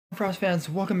PaytonFrost fans,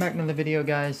 welcome back to another video,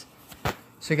 guys.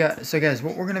 So guys,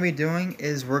 what we're gonna be doing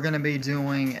is we're gonna be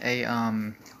doing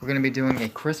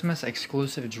a Christmas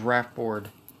exclusive draft board.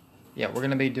 Yeah, we're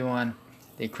gonna be doing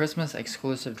the Christmas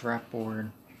exclusive draft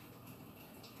board.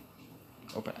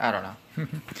 Open. I don't know.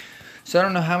 So I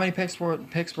don't know how many picks we're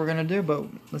gonna do, but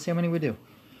let's see how many we do.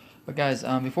 But guys,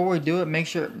 before we do it, make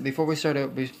sure before we start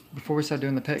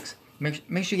doing the picks,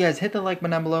 make sure you guys hit the like button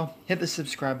down below, hit the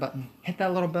subscribe button, hit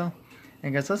that little bell,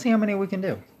 and guys, let's see how many we can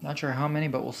do. Not sure how many,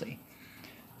 but we'll see.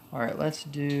 All right, let's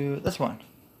do this one.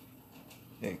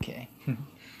 Okay.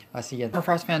 I see you guys.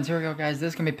 Frost fans, here we go, guys. This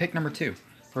is gonna be pick number 2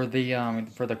 for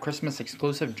the Christmas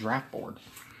exclusive draft board,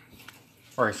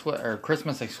 or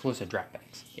Christmas exclusive draft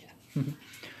picks. Yeah.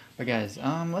 But guys,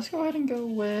 let's go ahead and go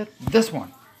with this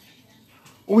one.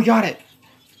 Oh, we got it.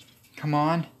 Come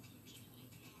on.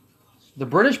 The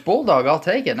British Bulldog, I'll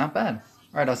take it. Not bad.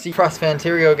 All right, I'll see you. Frost fans,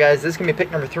 here we go, guys. This is gonna be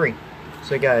pick number 3.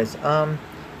 So guys,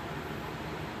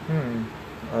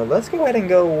 let's go ahead and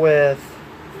go with,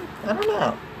 I don't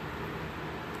know,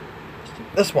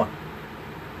 this one.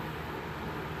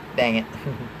 Dang it.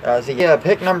 So yeah,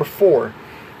 pick number 4.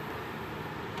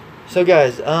 So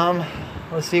guys,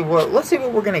 let's see what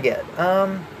we're gonna get.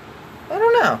 I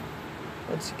don't know.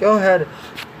 Let's go ahead.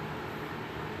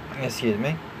 Excuse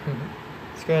me.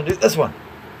 Let's go and do this one.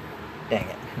 Dang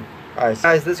it. All right, so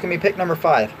guys, this is gonna be pick number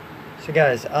 5. So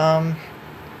guys, I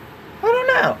don't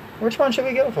know. Which one should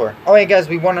we go for? Oh yeah, guys,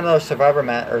 we won another Survivor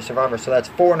Survivor, so that's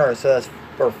 4 in a row. So that's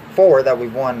for 4 that we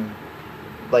won,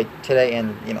 like today,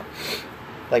 and you know,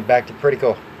 like back to pretty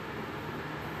cool.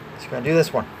 So we're gonna do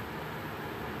this one.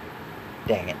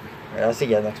 Dang it. All right, I'll see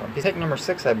you guys next one. Pick number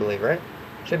 6, I believe, right?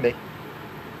 Should be.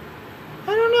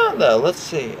 I don't know though. Let's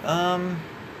see. Or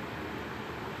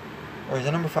is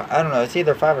it number 5? I don't know. It's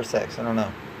either 5 or 6. I don't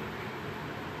know.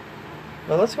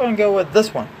 But let's go and go with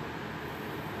this one.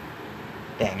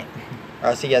 Dang it. Alright,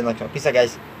 I'll see you guys next one. Peace out,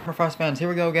 guys. Frost fans, here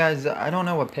we go, guys. I don't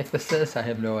know what pick this is. I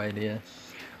have no idea.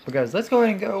 But guys, let's go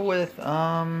ahead and go with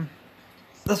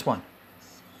this one.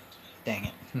 Dang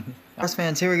it. Frost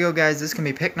fans, here we go, guys. This can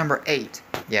be pick number 8.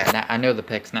 Yeah, now I know the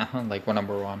picks now, like what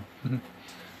number we're on.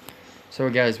 So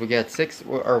guys, we got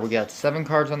 7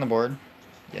 cards on the board.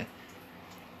 Yeah.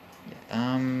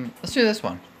 Let's do this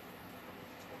one.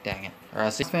 Dang it.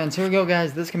 Alright, so fans, here we go,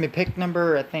 guys. This can be pick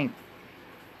number, I think,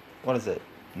 what is it?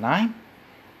 9?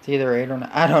 It's either 8 or 9.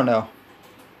 I don't know.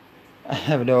 I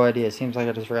have no idea. It seems like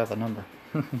I just forgot the number.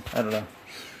 I don't know.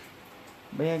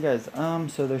 But yeah, guys,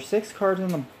 so there's 6 cards on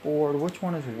the board. Which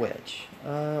one is which?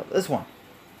 This one.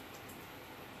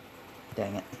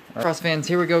 Dang it. Frost fans,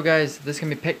 here we go, guys. This can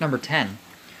be pick number 10.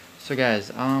 So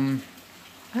guys, I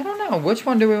don't know. Which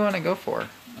one do we want to go for?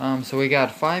 So we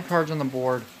got 5 cards on the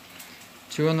board.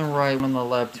 2 on the right, 1 on the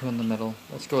left, 2 in the middle.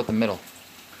 Let's go with the middle.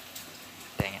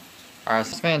 Dang it. Alright,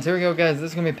 so fans, here we go, guys.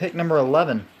 This is going to be pick number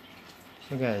 11.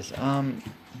 So guys,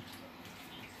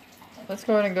 let's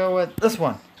go ahead and go with this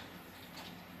one.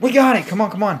 We got it! Come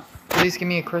on, come on. Please give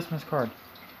me a Christmas card.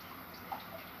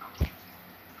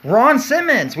 Ron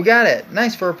Simmons! We got it!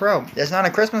 Nice for a pro. It's not a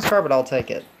Christmas card, but I'll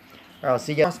take it. Alright, I'll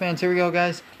see you guys. Fans, here we go,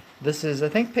 guys. This is, I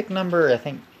think, pick number,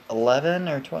 11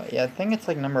 or 12. Yeah, I think it's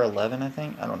like number 11, I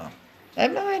think. I don't know. I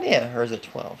have no idea. Or is it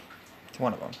 12? It's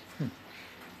one of them.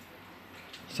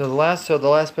 So the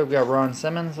last pick we got Ron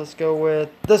Simmons. Let's go with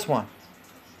this one.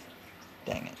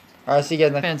 Dang it. Alright, see you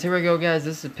guys. Fans, here we go, guys.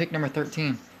 This is pick number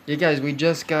 13. Yeah, guys, we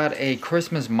just got a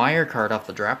Christmas Meyer card off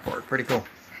the draft board. Pretty cool.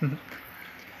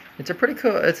 It's a pretty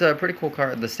cool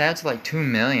card. The stats are like 2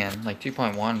 million, like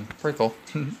 2.1. Pretty cool.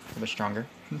 A bit stronger.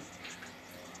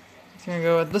 It's gonna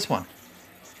go with this one.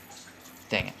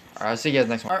 Dang it. Alright, I'll see you guys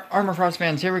next one. Armor Frost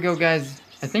fans, here we go, guys.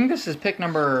 I think this is pick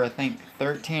number,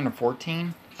 13 or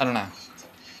 14. I don't know.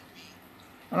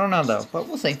 I don't know, though, but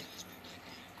we'll see.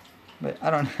 But I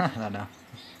don't know.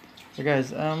 So,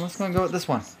 guys, let's go with this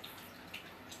one.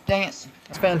 Dang it.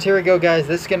 Fans, here we go, guys.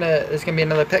 This is gonna be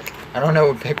another pick. I don't know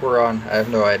what pick we're on. I have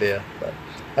no idea. But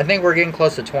I think we're getting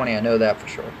close to 20. I know that for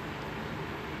sure.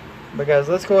 But, guys,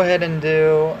 let's go ahead and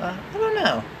do, I don't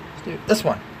know. Let's do this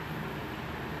one.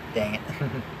 Dang it.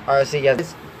 Alright, see you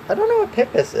guys. I don't know what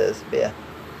pick this is, but yeah.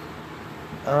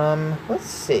 Let's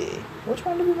see. Which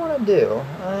one do we want to do?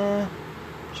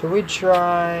 Should we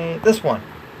try this one?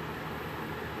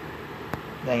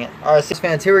 Dang it. Alright,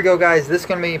 fans, here we go, guys. This is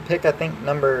going to be pick, I think,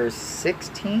 number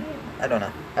 16? I don't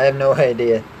know. I have no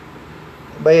idea.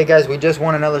 But yeah, guys, we just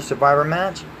won another Survivor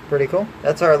match. Pretty cool.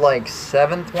 That's our,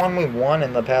 7th one we won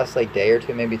in the past, day or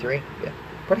 2, maybe 3. Yeah.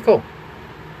 Pretty cool.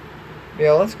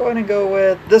 Yeah, let's go ahead and go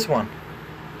with this one.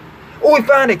 Oh, we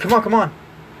found it! Come on, come on.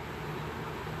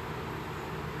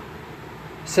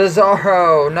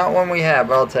 Cesaro, not one we have,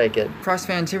 but I'll take it. Frost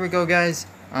fans, here we go, guys.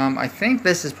 I think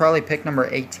this is probably pick number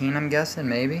 18, I'm guessing,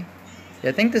 maybe.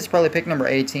 Yeah, I think this is probably pick number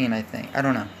 18, I think. I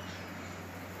don't know.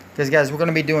 Because, guys, we're going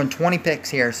to be doing 20 picks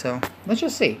here, so let's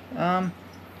just see.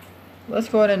 Let's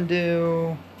go ahead and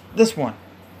do this one.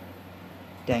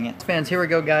 Dang it. Fans, here we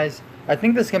go, guys. I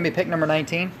think this is going to be pick number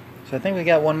 19. So I think we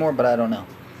got one more, but I don't know.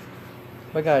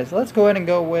 But, guys, let's go ahead and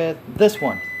go with this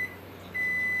one.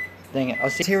 Dang it. I'll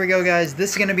see. Here we go, guys.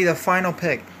 This is going to be the final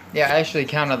pick. Yeah, I actually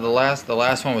counted the last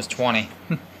one was 20.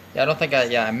 Yeah, I don't think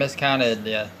I miscounted.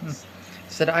 Yeah.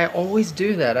 Said I always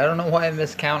do that. I don't know why I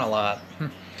miscount a lot.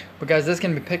 But guys, this is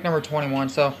going to be pick number 21,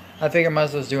 so I figure I might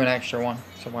as well do an extra one.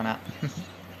 So why not?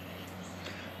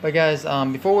 But guys,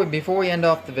 before we end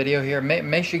off the video here,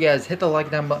 make sure you guys hit the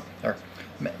like down button, or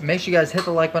make sure you guys hit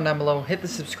the like button down below, hit the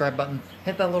subscribe button,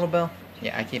 hit that little bell.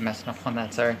 Yeah, I keep messing up on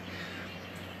that, sorry.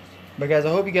 But guys,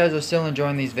 I hope you guys are still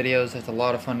enjoying these videos. It's a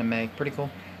lot of fun to make. Pretty cool.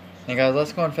 And guys,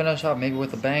 let's go and finish off maybe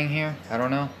with a bang here. I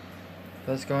don't know.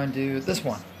 Let's go and do this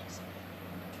one.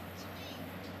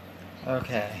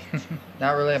 Okay.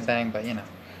 Not really a bang, but you know.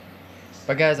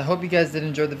 But guys, I hope you guys did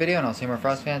enjoy the video, and I'll see more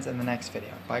Frost fans in the next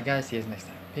video. Bye guys, see you guys next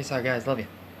time. Peace out guys, love you.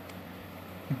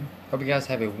 Hope you guys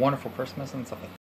have a wonderful Christmas and stuff like that.